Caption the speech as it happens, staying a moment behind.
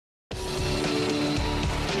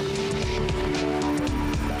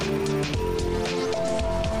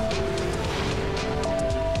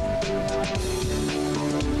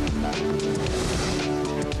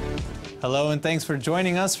Hello and thanks for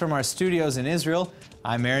joining us from our studios in Israel.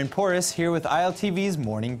 I'm Aaron Porras here with ILTV's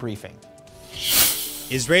morning briefing.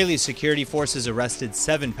 Israeli security forces arrested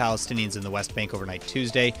 7 Palestinians in the West Bank overnight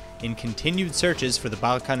Tuesday in continued searches for the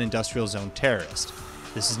BARKAN industrial zone terrorist.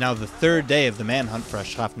 This is now the 3rd day of the manhunt for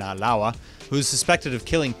Ashraf Na'alawa, who is suspected of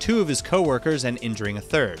killing 2 of his co-workers and injuring a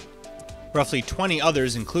 3rd. Roughly 20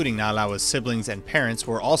 others, including Na'alawa's siblings and parents,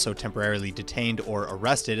 were also temporarily detained or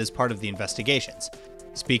arrested as part of the investigations.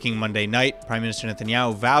 Speaking Monday night, Prime Minister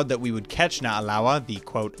Netanyahu vowed that we would catch Na'alawa, the,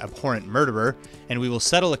 quote, abhorrent murderer, and we will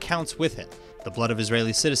settle accounts with him. The blood of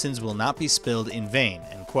Israeli citizens will not be spilled in vain,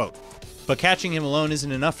 end quote. But catching him alone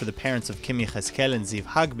isn't enough for the parents of Kim Yechezkel and Ziv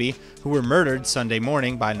Hagbi, who were murdered Sunday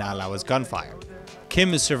morning by Na'alawa's gunfire.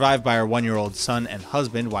 Kim is survived by her 1-year-old son and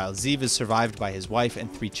husband, while Ziv is survived by his wife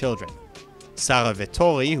and 3 children. Sarah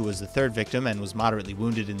Vettori, who was the 3rd victim and was moderately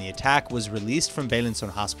wounded in the attack, was released from Beilinson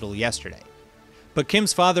Hospital yesterday. But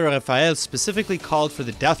Kim's father, Rafael, specifically called for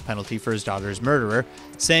the death penalty for his daughter's murderer,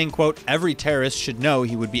 saying, quote, every terrorist should know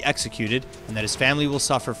he would be executed and that his family will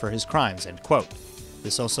suffer for his crimes, end quote.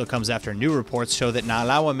 This also comes after new reports show that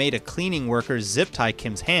Na'alawa made a cleaning worker zip-tie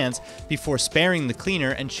Kim's hands before sparing the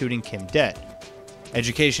cleaner and shooting Kim dead.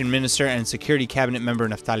 Education Minister and Security Cabinet member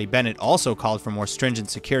Naftali Bennett also called for more stringent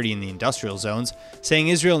security in the industrial zones, saying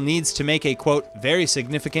Israel needs to make a, quote, very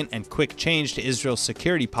significant and quick change to Israel's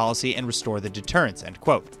security policy and restore the deterrence, end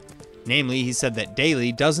quote. Namely, he said that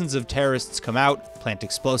daily dozens of terrorists come out, plant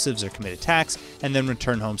explosives or commit attacks, and then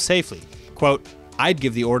return home safely. Quote, I'd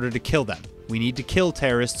give the order to kill them. We need to kill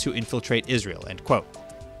terrorists who infiltrate Israel, end quote.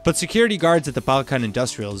 But security guards at the BARKAN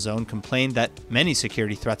industrial zone complained that many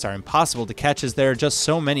security threats are impossible to catch as there are just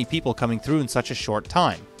so many people coming through in such a short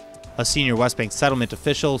time. A senior West Bank settlement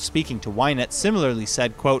official speaking to Ynet similarly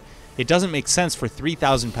said, quote, it doesn't make sense for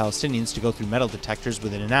 3,000 Palestinians to go through metal detectors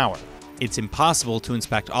within an hour. It's impossible to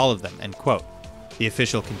inspect all of them, end quote. The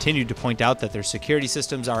official continued to point out that their security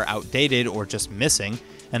systems are outdated or just missing,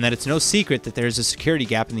 and that it's no secret that there is a security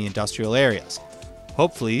gap in the industrial areas.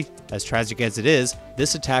 Hopefully, as tragic as it is,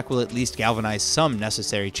 this attack will at least galvanize some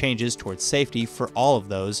necessary changes towards safety for all of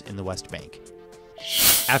those in the West Bank.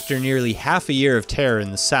 After nearly half a year of terror in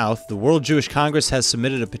the South, the World Jewish Congress has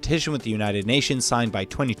submitted a petition with the United Nations signed by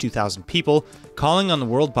 22,000 people, calling on the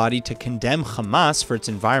world body to condemn Hamas for its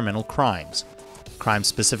environmental crimes. Crimes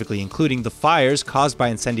specifically including the fires caused by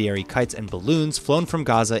incendiary kites and balloons flown from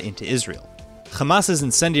Gaza into Israel. Hamas's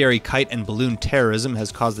incendiary kite and balloon terrorism has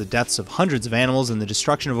caused the deaths of hundreds of animals and the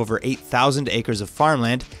destruction of over 8,000 acres of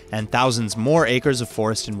farmland and thousands more acres of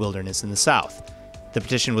forest and wilderness in the south. The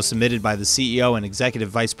petition was submitted by the CEO and Executive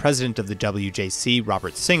Vice President of the W.J.C,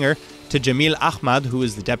 Robert Singer, to Jamil Ahmad, who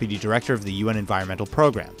is the Deputy Director of the UN Environmental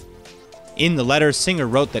Program. In the letter, Singer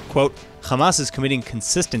wrote that, quote, Hamas is committing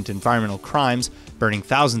consistent environmental crimes, burning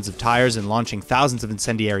thousands of tires and launching thousands of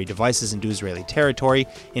incendiary devices into Israeli territory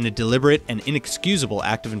in a deliberate and inexcusable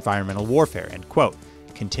act of environmental warfare, end quote,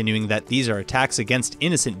 continuing that these are attacks against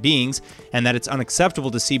innocent beings and that it's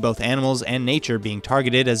unacceptable to see both animals and nature being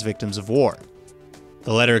targeted as victims of war.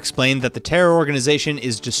 The letter explained that the terror organization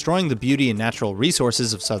is destroying the beauty and natural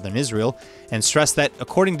resources of southern Israel and stressed that,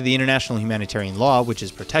 according to the international humanitarian law, which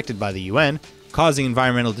is protected by the UN, causing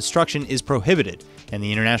environmental destruction is prohibited, and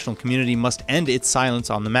the international community must end its silence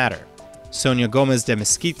on the matter. Sonia Gomez de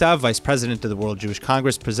Mesquita, Vice President of the World Jewish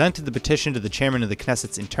Congress, presented the petition to the chairman of the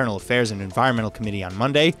Knesset's Internal Affairs and Environmental Committee on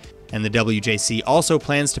Monday, and the W.J.C also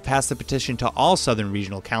plans to pass the petition to all southern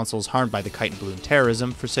regional councils harmed by the kite and balloon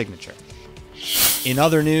terrorism for signature. In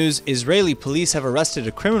other news, Israeli police have arrested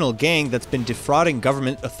a criminal gang that's been defrauding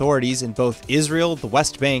government authorities in both Israel, the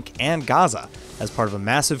West Bank, and Gaza as part of a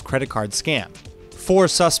massive credit card scam. 4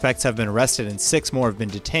 suspects have been arrested and 6 more have been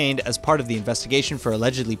detained as part of the investigation for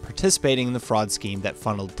allegedly participating in the fraud scheme that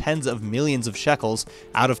funneled tens of millions of shekels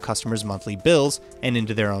out of customers' monthly bills and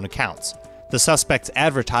into their own accounts. The suspects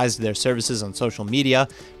advertised their services on social media,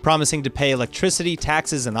 promising to pay electricity,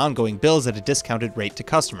 taxes, and ongoing bills at a discounted rate to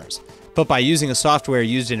customers. But by using a software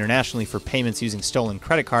used internationally for payments using stolen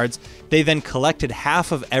credit cards, they then collected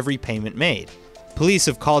half of every payment made. Police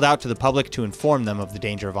have called out to the public to inform them of the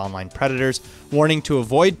danger of online predators, warning to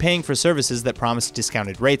avoid paying for services that promise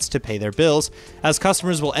discounted rates to pay their bills, as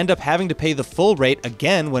customers will end up having to pay the full rate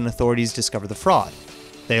again when authorities discover the fraud.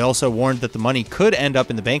 They also warned that the money could end up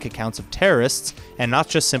in the bank accounts of terrorists and not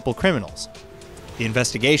just simple criminals. The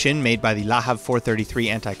investigation, made by the Lahav 433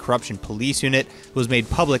 Anti-Corruption Police Unit, was made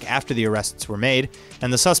public after the arrests were made,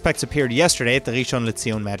 and the suspects appeared yesterday at the Rishon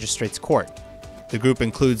LeZion Magistrates Court. The group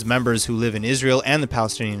includes members who live in Israel and the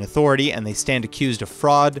Palestinian Authority, and they stand accused of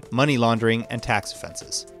fraud, money laundering, and tax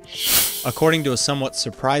offenses. According to a somewhat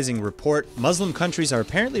surprising report, Muslim countries are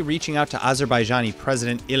apparently reaching out to Azerbaijani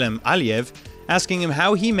President Ilham Aliyev, asking him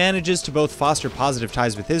how he manages to both foster positive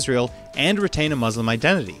ties with Israel and retain a Muslim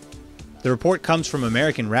identity. The report comes from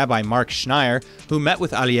American Rabbi Mark Schneier, who met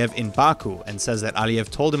with Aliyev in Baku and says that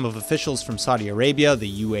Aliyev told him of officials from Saudi Arabia,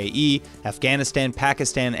 the UAE, Afghanistan,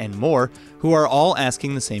 Pakistan, and more, who are all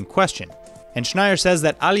asking the same question. And Schneier says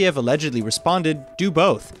that Aliyev allegedly responded, "Do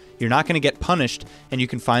both. You're not going to get punished, and you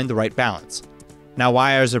can find the right balance." Now,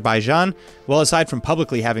 why Azerbaijan? Well, aside from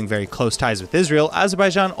publicly having very close ties with Israel,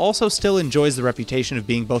 Azerbaijan also still enjoys the reputation of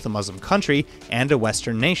being both a Muslim country and a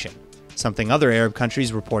Western nation, something other Arab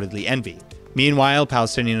countries reportedly envy. Meanwhile,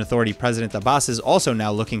 Palestinian Authority President Abbas is also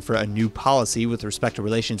now looking for a new policy with respect to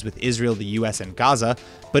relations with Israel, the US, and Gaza,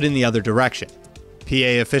 but in the other direction.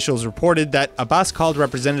 PA officials reported that Abbas called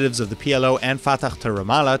representatives of the PLO and Fatah to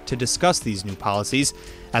Ramallah to discuss these new policies,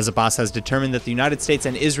 as Abbas has determined that the United States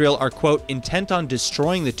and Israel are, quote, intent on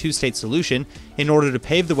destroying the two-state solution in order to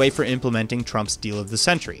pave the way for implementing Trump's deal of the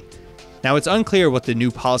century. Now, it's unclear what the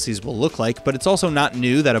new policies will look like, but it's also not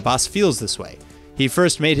new that Abbas feels this way. He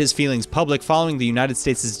first made his feelings public following the United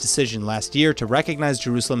States' decision last year to recognize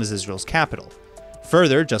Jerusalem as Israel's capital.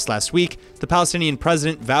 Further, just last week, the Palestinian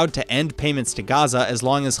president vowed to end payments to Gaza as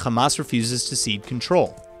long as Hamas refuses to cede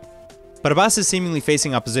control. But Abbas is seemingly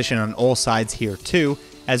facing opposition on all sides here too,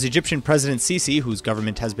 as Egyptian President Sisi, whose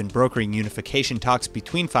government has been brokering unification talks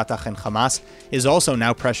between Fatah and Hamas, is also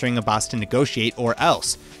now pressuring Abbas to negotiate or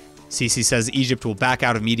else. Sisi says Egypt will back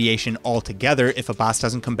out of mediation altogether if Abbas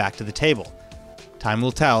doesn't come back to the table. Time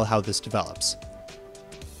will tell how this develops.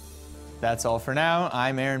 That's all for now.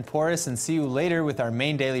 I'm Aaron Porras, and see you later with our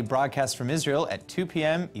main daily broadcast from Israel at 2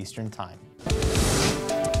 p.m. Eastern Time.